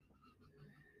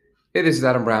Hey, this is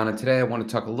Adam Brown, and today I want to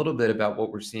talk a little bit about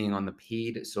what we're seeing on the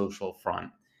paid social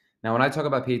front. Now, when I talk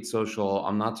about paid social,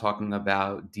 I'm not talking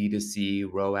about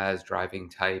D2C, ROAS driving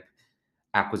type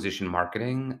acquisition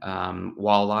marketing.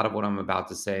 While a lot of what I'm about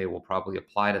to say will probably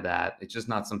apply to that, it's just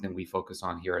not something we focus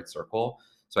on here at Circle.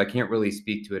 So I can't really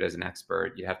speak to it as an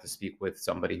expert. You have to speak with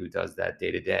somebody who does that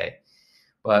day to day.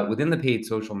 But within the paid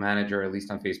social manager, at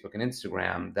least on Facebook and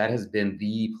Instagram, that has been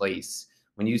the place.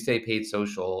 When you say paid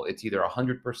social, it's either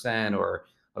 100% or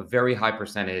a very high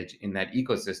percentage in that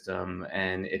ecosystem.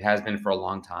 And it has been for a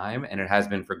long time, and it has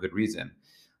been for good reason.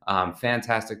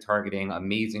 Fantastic targeting,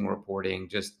 amazing reporting,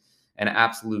 just an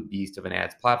absolute beast of an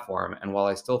ads platform. And while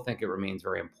I still think it remains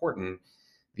very important,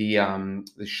 the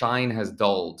shine has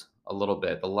dulled a little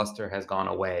bit. The luster has gone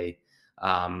away.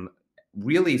 Um,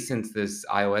 Really, since this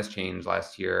iOS change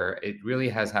last year, it really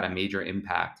has had a major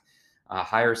impact.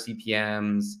 Higher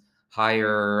CPMS,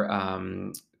 higher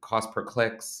cost per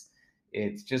clicks.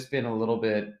 It's just been a little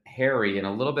bit hairy and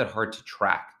a little bit hard to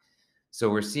track. So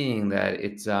we're seeing that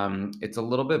it's a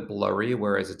little bit blurry,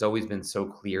 whereas it's always been so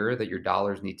clear that your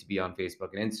dollars need to be on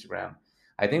Facebook and Instagram.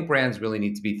 I think brands really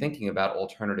need to be thinking about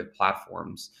alternative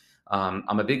platforms.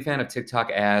 I'm a big fan of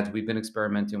TikTok ads. We've been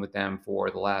experimenting with them for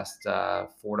the last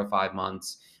 4 to 5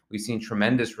 months. We've seen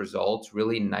tremendous results,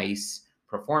 really nice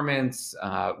performance,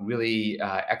 really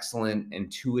excellent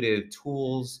intuitive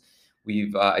tools.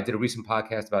 I did a recent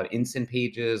podcast about instant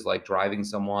pages, like driving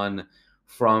someone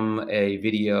from a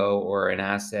video or an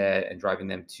asset and driving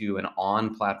them to an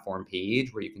on platform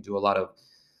page where you can do a lot of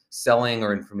selling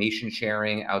or information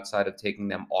sharing outside of taking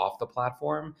them off the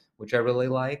platform, which I really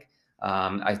like.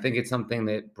 I think it's something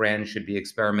that brands should be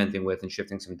experimenting with and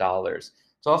shifting some dollars.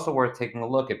 It's also worth taking a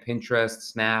look at Pinterest,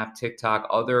 Snap, TikTok,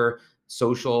 other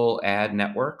social ad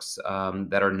networks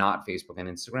that are not Facebook and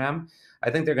Instagram.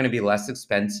 I think they're going to be less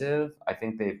expensive. I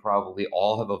think they probably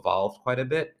all have evolved quite a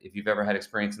bit. If you've ever had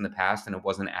experience in the past and it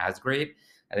wasn't as great,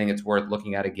 I think it's worth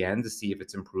looking at again to see if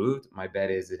it's improved. My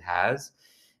bet is it has.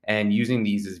 And using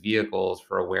these as vehicles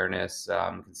for awareness,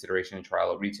 consideration, and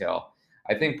trial at retail.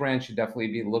 I think brands should definitely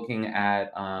be looking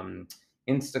at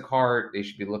Instacart. They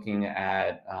should be looking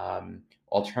at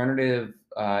alternative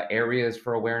areas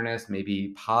for awareness,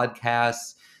 maybe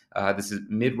podcasts. This is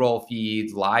mid-roll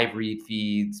feeds, live read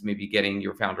feeds, maybe getting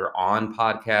your founder on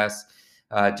podcasts.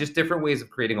 Just different ways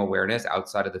of creating awareness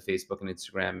outside of the Facebook and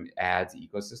Instagram ads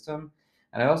ecosystem.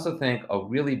 And I also think a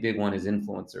really big one is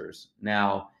influencers.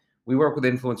 Now, we work with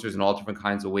influencers in all different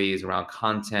kinds of ways around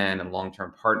content and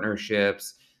long-term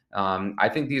partnerships. I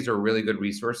think these are really good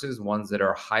resources, ones that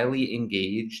are highly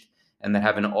engaged and that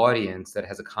have an audience that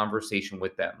has a conversation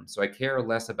with them. So I care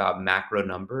less about macro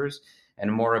numbers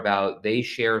and more about they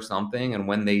share something. And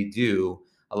when they do,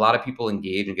 a lot of people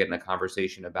engage and get in a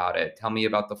conversation about it. Tell me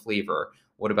about the flavor.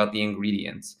 What about the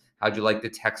ingredients? How'd you like the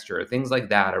texture? Things like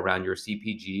that around your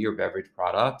CPG or beverage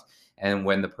product. And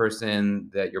when the person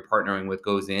that you're partnering with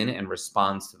goes in and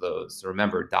responds to those. So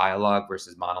remember, dialogue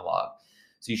versus monologue.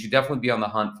 So you should definitely be on the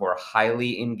hunt for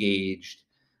highly engaged,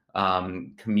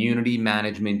 community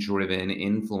management driven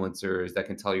influencers that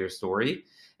can tell your story.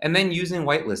 And then using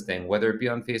whitelisting, whether it be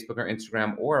on Facebook or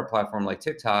Instagram or a platform like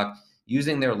TikTok,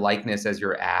 using their likeness as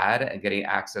your ad and getting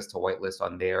access to whitelist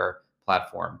on their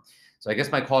platform. So I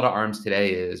guess my call to arms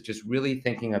today is just really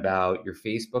thinking about your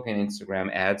Facebook and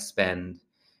Instagram ad spend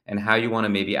and how you want to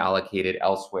maybe allocate it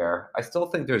elsewhere. I still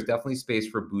think there's definitely space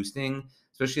for boosting,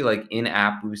 especially like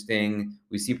in-app boosting.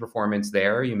 We see performance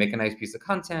there. You make a nice piece of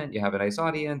content, you have a nice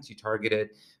audience, you target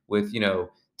it with,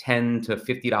 $10 to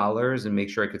 $50 and make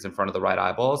sure it gets in front of the right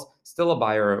eyeballs. Still a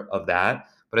buyer of that.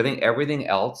 But I think everything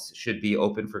else should be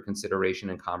open for consideration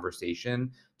and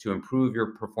conversation to improve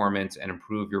your performance and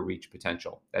improve your reach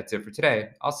potential. That's it for today.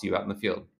 I'll see you out in the field.